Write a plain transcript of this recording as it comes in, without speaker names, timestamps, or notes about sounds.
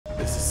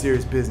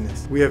serious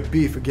business. We have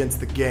beef against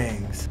the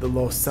gangs, the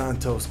Los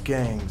Santos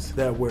gangs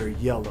that wear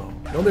yellow.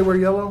 Don't they wear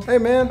yellow? Hey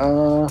man,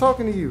 I'm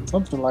talking to you.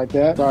 Something like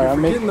that. Sorry,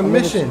 I'm forgetting the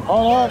mission. Get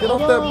off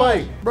that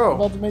bike, bro. I'm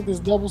about to make this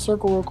double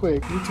circle real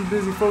quick. You too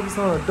busy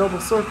focusing on a double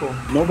circle.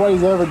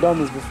 Nobody's ever done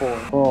this before.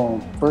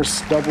 Boom.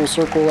 First double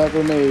circle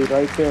ever made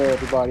right there,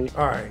 everybody.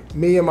 All right,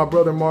 me and my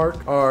brother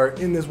Mark are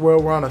in this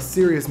world. We're on a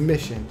serious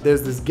mission.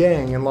 There's this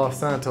gang in Los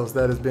Santos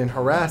that has been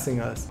harassing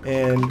us,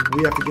 and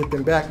we have to get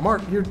them back.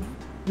 Mark, you're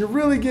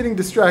really getting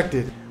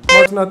distracted.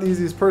 Mark's not the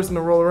easiest person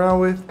to roll around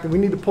with. We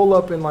need to pull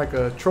up in like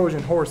a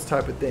Trojan horse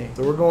type of thing.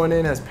 So we're going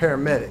in as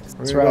paramedics.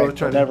 That's right.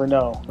 You'll never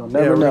know. You'll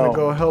never know. We're gonna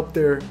go help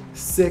their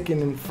sick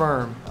and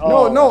infirm.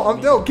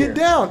 No, get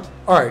down.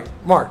 All right,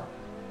 Mark.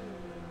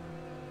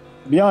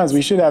 To be honest,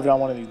 we should have it on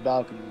one of these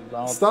balconies.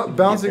 Stop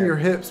bouncing your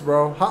hips,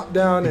 bro. Hop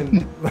down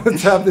and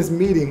let's have this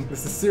meeting.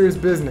 This is serious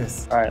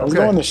business. All right, let's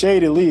go in the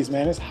shade at least,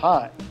 man. It's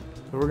hot.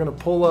 So we're gonna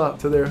pull up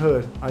to their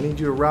hood. I need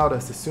you to route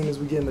us as soon as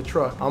we get in the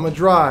truck. I'm gonna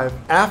drive.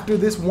 After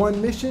this one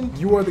mission,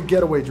 you are the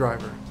getaway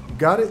driver. You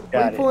got it?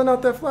 Why are you pulling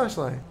out that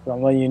flashlight? So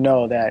I'm letting you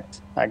know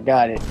that I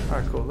got it. All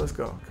right, cool. Let's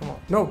go. Come on.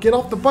 No, get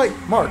off the bike,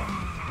 Mark.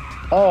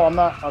 Oh, I'm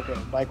not. Okay, the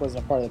bike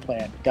wasn't a part of the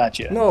plan.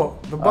 Gotcha. No,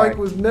 the bike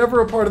was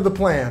never a part of the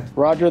plan.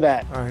 Roger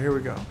that. All right, here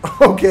we go.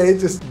 Okay, it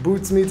just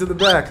boots me to the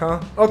back,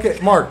 huh? Okay,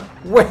 Mark,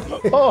 wait.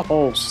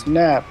 Oh,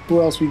 snap. Who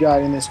else we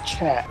got in this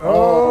chat?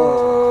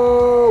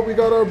 Oh, we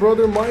got our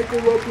brother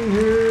Michael up in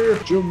here.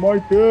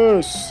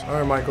 Jamarcus. All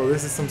right, Michael,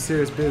 this is some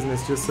serious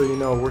business, just so you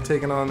know. We're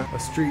taking on a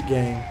street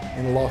gang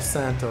in Los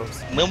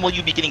Santos. When will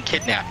you be getting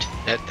kidnapped?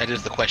 That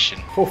is the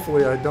question.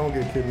 Hopefully I don't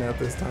get kidnapped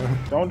this time.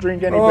 Don't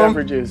drink any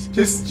beverages.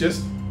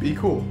 Just be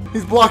cool.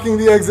 He's blocking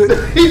the exit.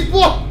 He's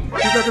blocked.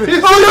 He's not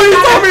gonna. Oh no, he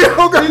saw me!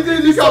 Oh god,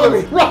 he saw me!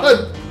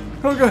 Run!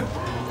 Oh god!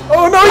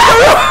 Oh no,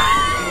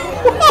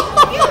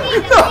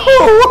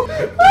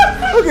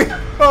 no! Okay.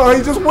 Oh,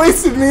 he just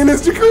wasted me in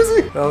his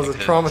jacuzzi. That was a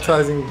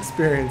traumatizing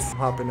experience. I'm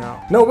hopping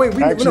out. No, wait,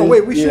 we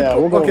should. Yeah,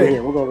 we'll go over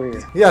here. We'll go over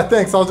here. Yeah,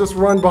 thanks. I'll just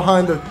run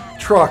behind the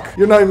truck.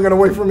 You're not even gonna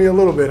wait for me a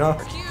little bit, huh?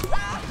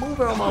 Move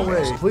out of my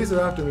way. Police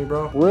are after me,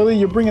 bro. Really?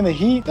 You're bringing the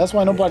heat? That's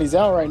why nobody's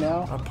out right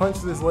now. I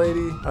punched this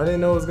lady. I didn't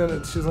know she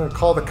was gonna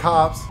call the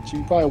cops.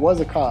 She probably was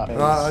a cop.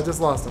 I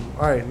just lost him.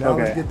 All right, now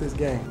let's get this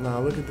gang. Nah,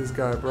 look at this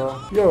guy, bro.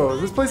 Yo,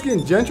 is this place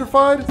getting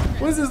gentrified?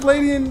 What is this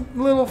lady in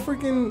little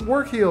freaking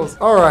work heels?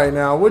 All right,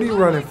 now, what are you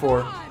running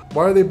for?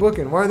 Why are they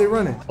booking? Why are they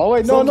running? Oh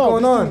wait, Something's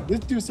going on. This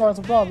dude's starting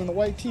some problems in the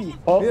white tee.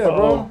 Yeah,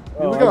 bro.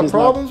 We got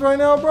problems right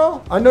now,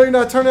 bro. I know you're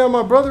not turning out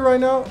my brother right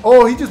now.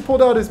 Oh, he just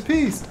pulled out his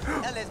piece.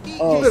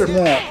 Oh,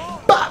 snap.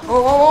 No.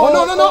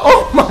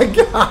 Oh my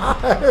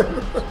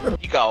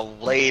god. You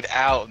got laid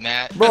out,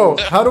 Matt. Bro,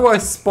 how do I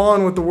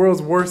spawn with the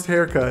world's worst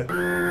haircut?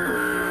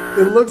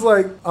 It looks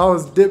like I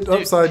was dipped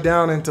upside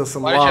down into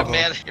some lava.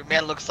 Your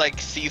man looks like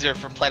Caesar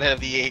from Planet of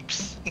the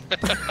Apes.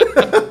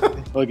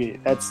 Look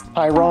at that's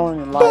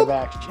Tyrone in live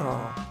action.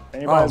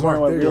 Anybody's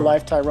wondering what real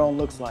life Tyrone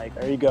looks like?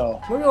 There you go.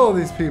 Look at all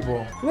these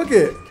people. Look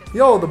at,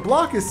 yo, the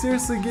block is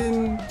seriously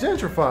getting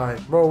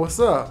gentrified. Bro, what's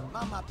up?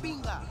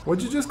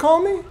 What'd you just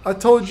call me? I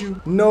told you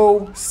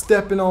no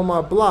stepping on my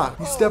block.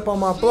 You step on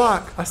my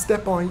block, I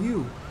step on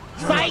you.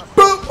 Fight!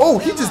 Oh,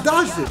 he just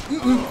dodged it.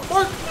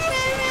 Mark.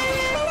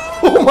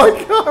 Oh my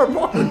god,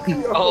 Mark.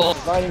 Oh,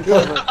 thank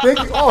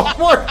you. Oh,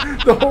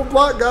 Mark, the whole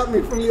block got me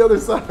from the other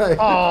side.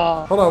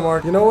 Hold on,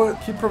 Mark. You know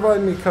what? Keep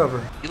providing me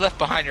cover. You left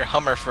behind your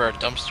Hummer for a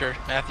dumpster,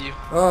 Matthew?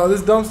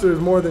 This dumpster is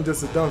more than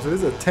just a dumpster.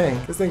 This is a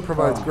tank. This thing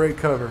provides great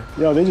cover.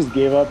 Yo, they just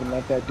gave up and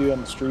left that dude on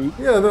the street.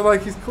 Yeah, they're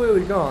like, he's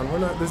clearly gone.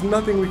 There's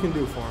nothing we can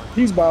do for him.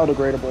 He's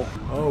biodegradable.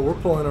 Oh, we're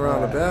pulling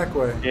around the back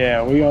way.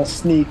 Yeah, we gonna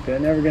sneak. They're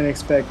never gonna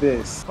expect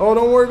this. Oh,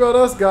 don't worry about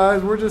us,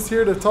 guys. We're just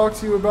here to talk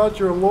to you about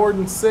your Lord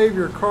and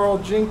Savior, Carl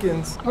Jenkins.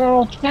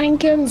 Carl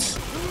Jenkins.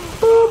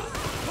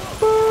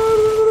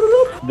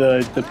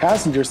 The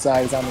passenger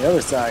side is on the other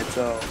side,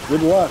 so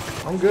good luck.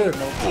 I'm good.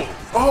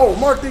 Oh,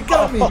 Mark, they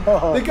got me.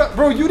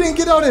 Bro, you didn't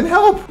get out and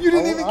help. You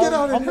didn't even get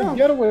out and help. I'm the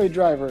getaway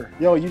driver.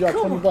 Yo, you got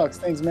 20 bucks.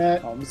 Thanks,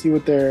 Matt. Let me see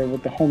what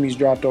the homies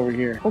dropped over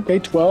here. Okay,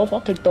 12.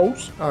 I'll take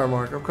those. All right,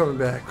 Mark, I'm coming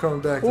back.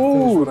 To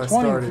finish what I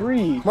started.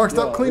 23. Mark,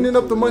 stop cleaning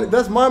up the money.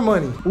 That's my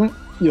money.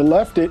 You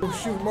left it. Oh,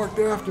 shoot, Mark,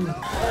 they're after me.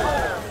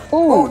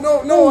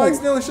 Oh, no, I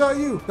accidentally shot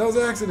you. That was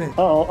an accident.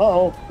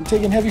 Uh-oh. I'm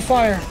taking heavy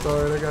fire.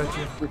 Sorry, I got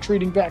you.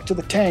 Retreating back to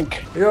the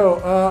tank. Yo,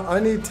 I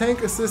need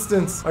tank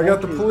assistance. I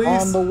got the police.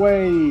 On the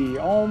way.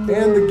 And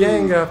the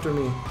gang after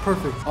me.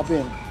 Perfect. Hop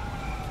in.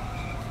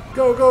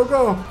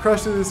 Go.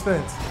 Crash through this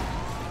fence.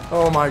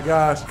 Oh my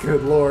gosh,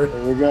 good lord.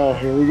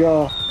 Here we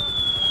go.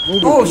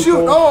 Oh shoot!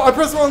 Oh, I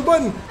pressed the wrong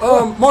button.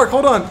 Mark,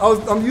 hold on.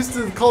 I'm used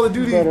to Call of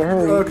Duty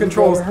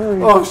controls.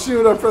 Oh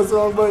shoot! I pressed the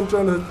wrong button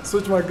trying to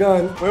switch my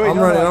gun. I'm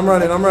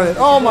running.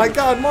 Oh my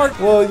God, Mark!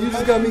 Well, you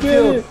just got me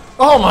killed.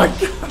 Oh my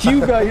God!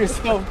 You got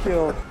yourself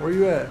killed. Where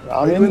you at?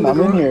 I'm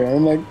in here.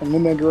 I'm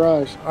in that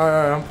garage. All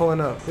right, I'm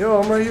pulling up.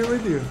 Yo, I'm right here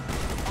with you.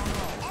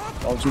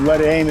 Don't you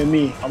let it aim at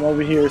me. I'm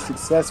over here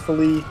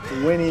successfully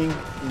winning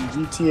in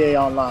GTA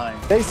Online.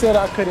 They said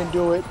I couldn't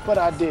do it, but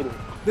I did it.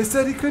 They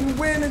said he couldn't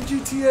win in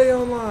GTA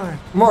Online.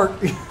 Mark,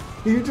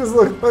 You just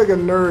look like a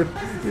nerd.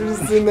 You're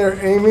just sitting there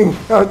aiming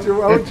out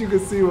your. I wish you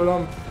could see what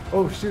I'm.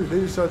 Oh shoot!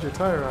 They just shot your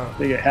tire out.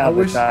 They could have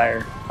the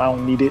tire. I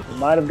don't need it. It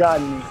might have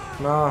gotten me.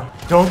 Nah.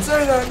 Don't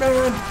say that,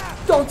 man.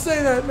 Don't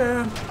say that,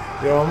 man.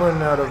 Yo, I'm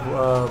running out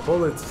of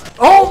bullets.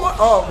 Oh my!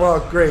 Oh well,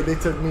 great. They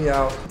took me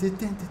out.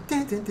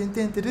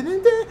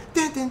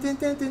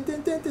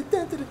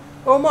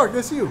 Oh, Mark,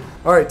 that's you.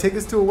 All right, take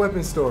us to a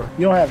weapons store.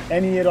 You don't have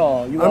any at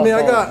all.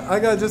 I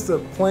got just a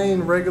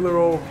plain, regular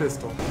old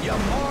pistol.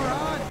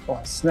 Oh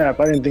snap!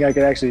 I didn't think I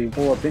could actually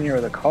pull up in here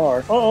with a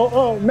car.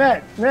 Oh,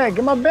 Matt,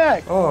 get my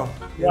back. Oh,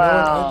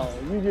 wow!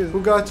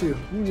 Who got you?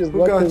 You just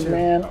let this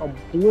man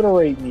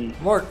obliterate me.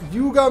 Mark,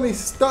 you got me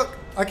stuck.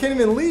 I can't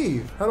even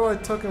leave. How do I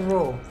tuck and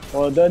roll?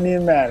 Well, it doesn't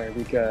even matter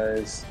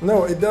because...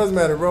 No, it does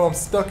matter, bro. I'm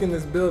stuck in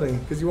this building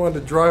because you wanted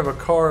to drive a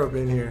car up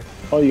in here.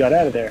 Oh, you got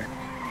out of there.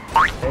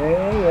 Hey,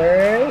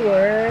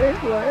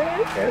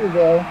 there we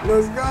go.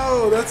 Let's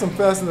go. That's some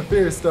Fast and the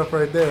Furious stuff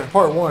right there.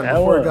 Part 1,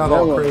 before it got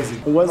all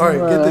crazy. All right,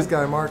 get this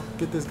guy, Mark.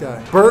 Get this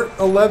guy. Bert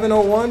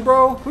 1101,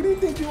 bro. Who do you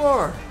think you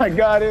are? I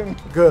got him.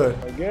 Good.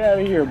 Get out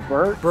of here,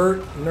 Bert.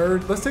 Bert,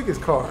 nerd. Let's take his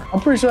car.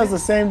 I'm pretty sure that's the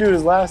same dude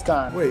as last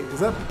time. Wait, is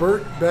that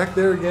Bert back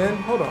there again?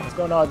 Hold on. What's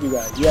going on with you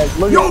guys? You guys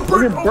look Yo, at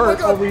Bert, Bert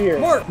over here.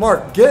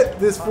 Mark, get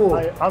this fool.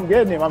 I'm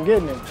getting him.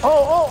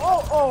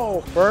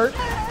 Oh, Bert.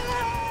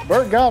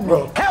 Bert got me.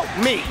 Bro. Help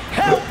me!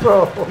 Help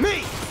Bro.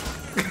 me!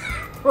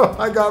 Bro,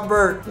 I got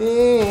Bert. Okay,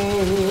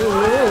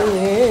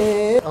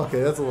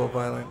 that's a little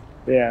violent.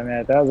 Yeah,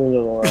 man, that was a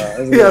little.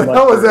 Yeah,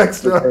 that was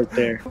extra. Right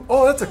there.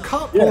 Oh, that's a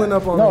cop pulling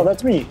up on me. No,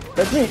 that's me.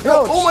 That's me.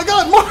 No. Oh my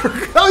God, Mark!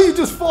 How you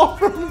just fall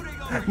from?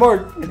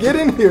 Mark, get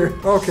in here.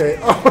 Okay.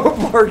 Oh,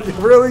 Mark,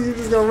 really? You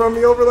just gonna run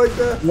me over like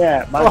that?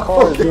 Yeah, my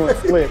car is doing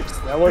flips.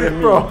 That wasn't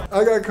me. Bro,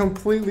 I got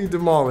completely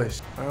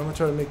demolished. All right, I'm gonna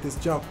try to make this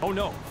jump. Oh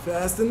no!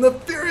 Fast and the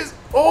Furious.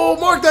 Oh,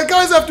 Mark, that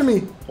guy's after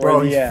me.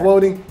 Bro, he's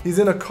floating. He's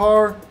in a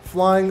car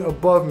flying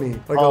above me,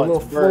 like a little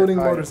floating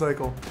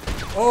motorcycle.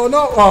 Oh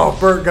no! Oh,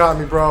 Bert got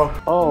me, bro.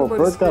 Oh,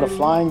 Bert's got a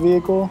flying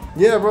vehicle?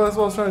 Yeah, bro, that's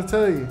what I was trying to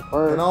tell you.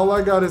 And all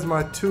I got is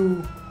my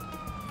 2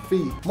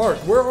 feet. Mark,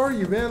 where are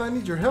you, man? I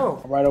need your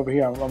help. I'm right over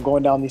here. I'm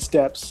going down these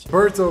steps.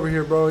 Bert's over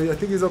here, bro. I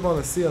think he's up on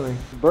the ceiling.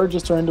 Bert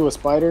just turned into a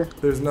spider.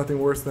 There's nothing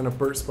worse than a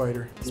Bert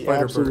spider. The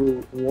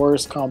absolute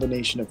worst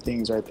combination of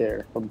things right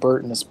there. A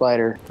Bert and a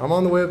spider. I'm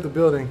on the way up the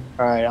building.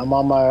 All right, I'm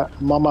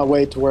on my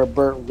way to where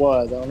Bert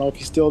was. I don't know if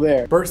he's still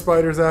there. Bert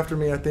spider's after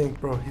me, I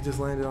think. Bro, he just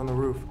landed on the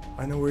roof.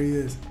 I know where he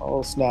is.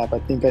 Oh snap! I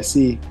think I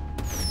see.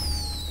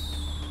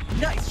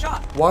 Nice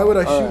shot. Why would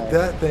I shoot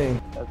that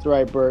thing? That's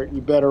right, Bert.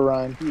 You better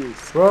run.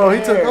 Bro, he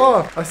took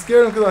off. I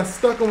scared him because I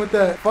stuck him with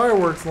that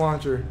fireworks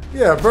launcher.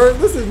 Yeah, Bert,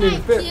 this isn't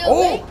even fair.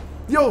 Oh,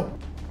 yo.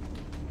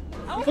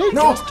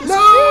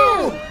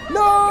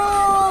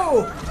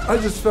 No! I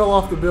just fell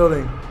off the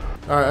building.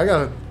 All right, I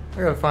gotta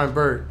find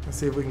Bert. Let's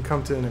see if we can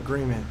come to an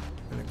agreement.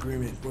 An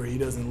agreement where he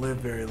doesn't live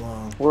very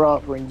long. We're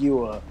offering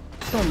you a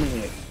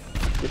permanent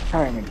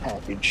retirement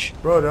package.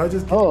 Bro, I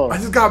just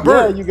got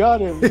Bert. Yeah, you got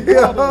him.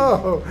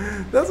 Yo,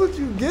 that's what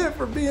you get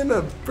for being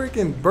a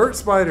freaking Bert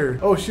spider.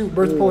 Oh shoot,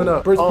 Bert's pulling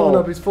up. Bert's pulling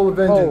up. He's full of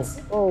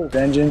vengeance.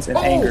 Vengeance and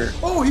anger.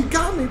 Oh, he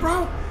got me,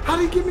 bro. How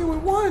did he get me with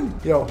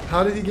 1? Yo,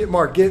 how did he get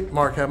Mark? Get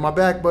Mark. Have my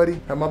back,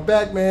 buddy. Have my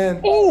back, man.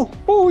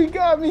 Oh, he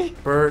got me.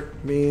 Bert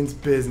means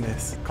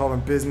business. Call him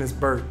Business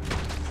Bert.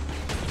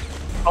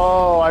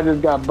 Oh, I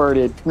just got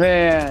Berted.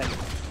 Man.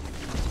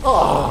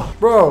 Oh,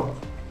 bro.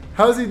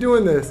 How's he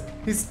doing this?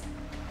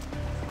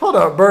 Hold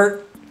up,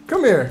 Bert.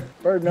 Come here.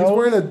 Bert, no. He's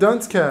wearing a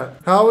dunce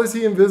cap. How is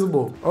he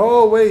invisible?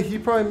 Oh, wait. He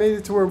probably made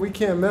it to where we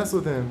can't mess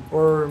with him.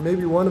 Or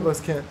maybe one of us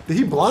can't. Did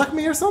he block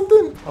me or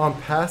something? On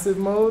passive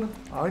mode?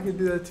 I can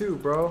do that too,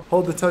 bro.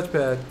 Hold the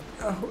touchpad.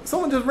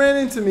 Someone just ran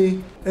into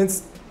me and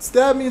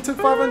stabbed me and took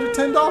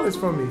 $510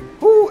 from me.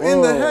 Who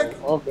in the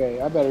heck? Okay,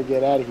 I better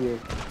get out of here.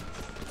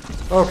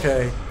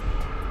 Okay.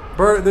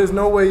 Bert, there's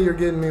no way you're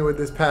getting me with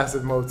this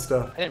passive mode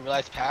stuff. I didn't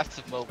realize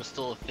passive mode was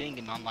still a thing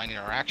in online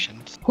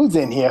interactions. Who's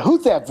in here?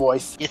 Who's that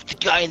voice? It's the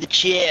guy in the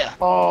chair.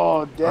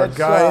 Oh, dead Our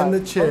guy shot. in the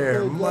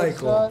chair, Okay,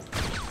 Michael.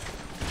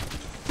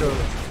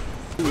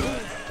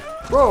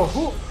 Bro,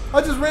 who? I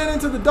just ran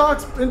into the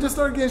docks and just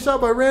started getting shot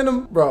by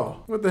random.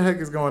 Bro, what the heck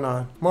is going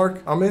on?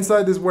 Mark, I'm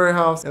inside this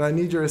warehouse and I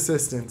need your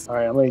assistance. All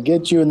right, I'm gonna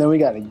get you and then we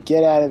gotta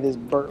get out of this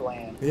Bert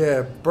land.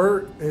 Yeah,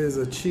 Bert is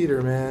a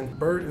cheater, man.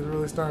 Bert is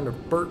really starting to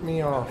Bert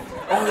me off.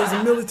 Oh, there's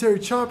a military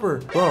chopper.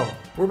 Bro,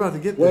 we're about to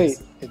get this.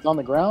 Wait, it's on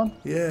the ground?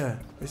 Yeah,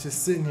 it's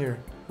just sitting here.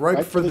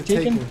 Right for the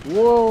taking.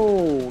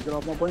 Whoa, get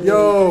off my brain.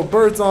 Yo,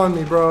 Bert's on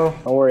me, bro.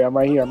 Don't worry, I'm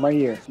right here.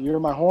 You hear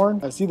my horn?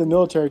 I see the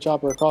military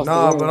chopper across the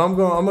room. Nah, but I'm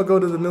gonna go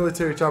to the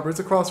military chopper. It's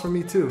across from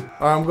me too.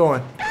 All right, I'm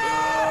going.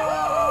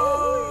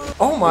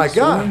 Oh my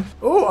God.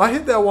 Oh, I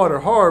hit that water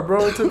hard,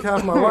 bro. It took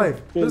half my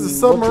life. There's a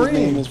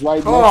submarine.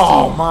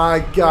 Oh my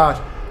gosh.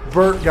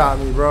 Bert got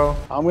me, bro.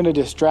 I'm gonna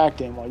distract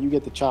him while you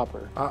get the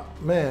chopper.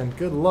 Man,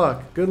 good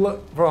luck. Good luck.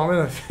 Bro, I'm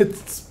gonna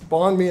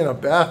spawn me in a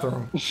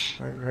bathroom.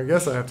 I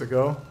guess I have to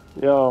go.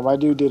 Yo, my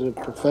dude did a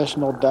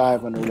professional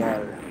dive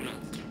underwater.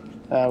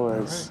 That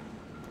was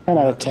 10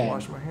 out of 10.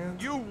 Wash my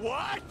hands. You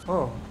what?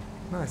 Oh,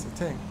 nice, a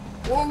tank.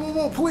 Whoa, whoa,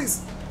 whoa,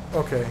 police.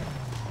 Okay.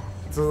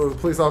 So the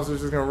police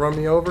officer's just gonna run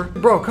me over?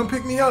 Bro, come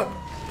pick me up,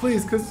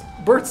 please, because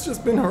Bert's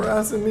just been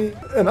harassing me.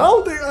 And I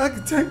don't think I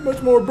can take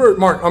much more Bert.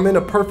 Mark, I'm in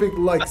a perfect,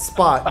 like,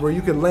 spot where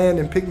you can land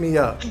and pick me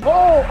up.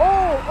 Oh,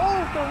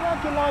 they're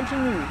rocket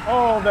launching me.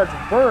 Oh,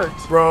 that's Bert.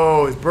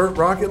 Bro, is Bert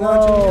rocket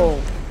launching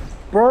you?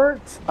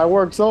 Bert, I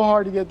worked so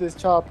hard to get this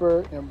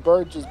chopper, and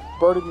Bert just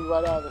birded me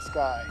right out of the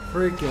sky.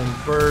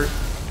 Freaking Bert.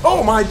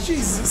 Oh my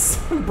Jesus.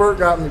 Bert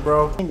got me,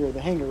 bro.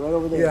 The hangar right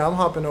over there. Yeah, I'm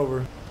hopping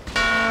over.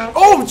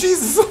 Oh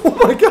Jesus! Oh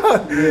my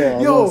God! Yeah,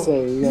 yo,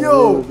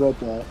 really regret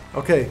that.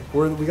 Okay,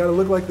 we gotta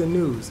look like the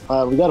news.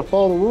 We gotta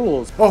follow the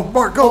rules. Oh,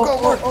 Mark, go,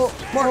 Mark!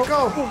 Mark,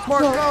 go!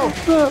 Mark,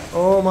 go!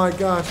 Oh my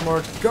gosh,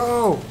 Mark,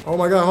 go! Oh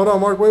my God, hold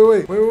on, Mark,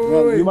 wait.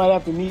 You might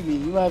have to meet me.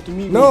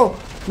 No,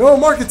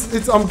 Mark,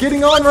 it's I'm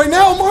getting on right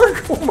now,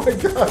 Mark. Oh my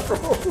God, bro.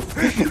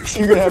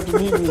 You're gonna have to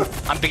meet me.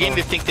 I'm beginning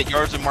to think that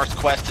yours and Mark's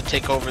quest to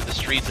take over the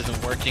streets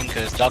isn't working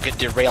because I'll get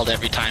derailed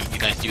every time you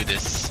guys do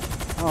this.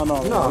 Oh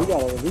no,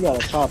 we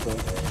got a chopper.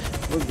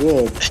 We're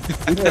good.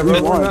 Yeah,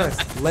 we're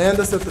nice. Land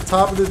us at the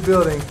top of this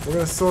building. We're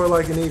gonna soar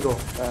like an eagle.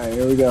 All right,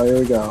 here we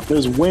go.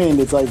 There's wind.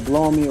 It's like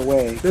blowing me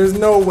away. There's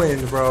no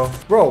wind, bro.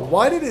 Bro,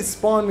 why did it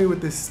spawn me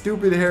with this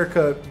stupid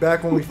haircut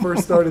back when we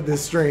first started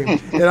this stream?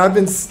 And I've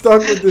been stuck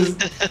with this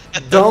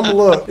dumb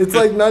look. It's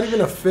like not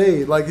even a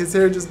fade. Like his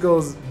hair just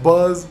goes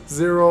buzz,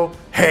 zero,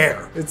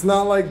 hair. It's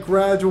not like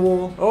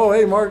gradual. Oh,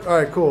 hey, Mark. All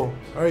right, cool.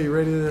 All right, you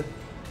ready to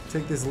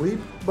take this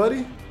leap,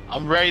 buddy?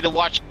 I'm ready to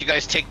watch you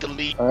guys take the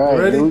lead. All right,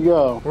 ready? Here we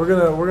go. We're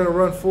gonna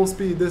run full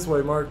speed this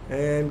way, Mark,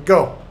 and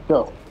go.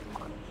 Go.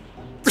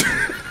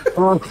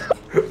 Oh,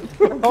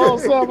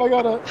 Sam, I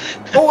gotta.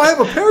 Oh, I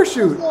have a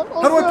parachute.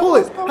 How do I pull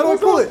it? How do I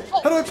pull it?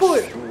 How do I pull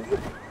it?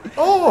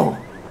 Oh,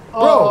 bro.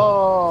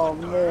 Oh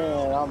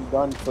man, I'm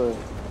done for.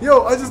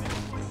 Yo, I just.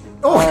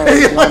 Oh,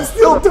 hey, I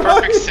still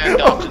died. Perfect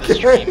send off to the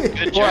stream.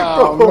 Good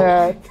job. Wow,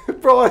 man.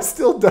 Bro, I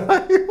still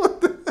died. What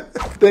the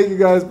heck? Thank you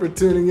guys for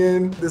tuning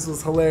in. This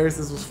was hilarious.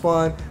 This was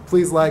fun.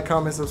 Please like,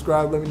 comment,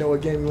 subscribe. Let me know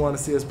what game you want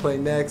to see us play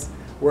next.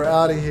 We're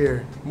out of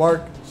here.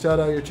 Mark, shout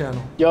out your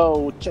channel.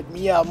 Yo, check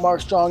me out,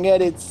 Mark Strong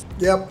Edits.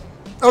 Yep.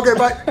 Okay,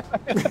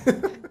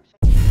 bye.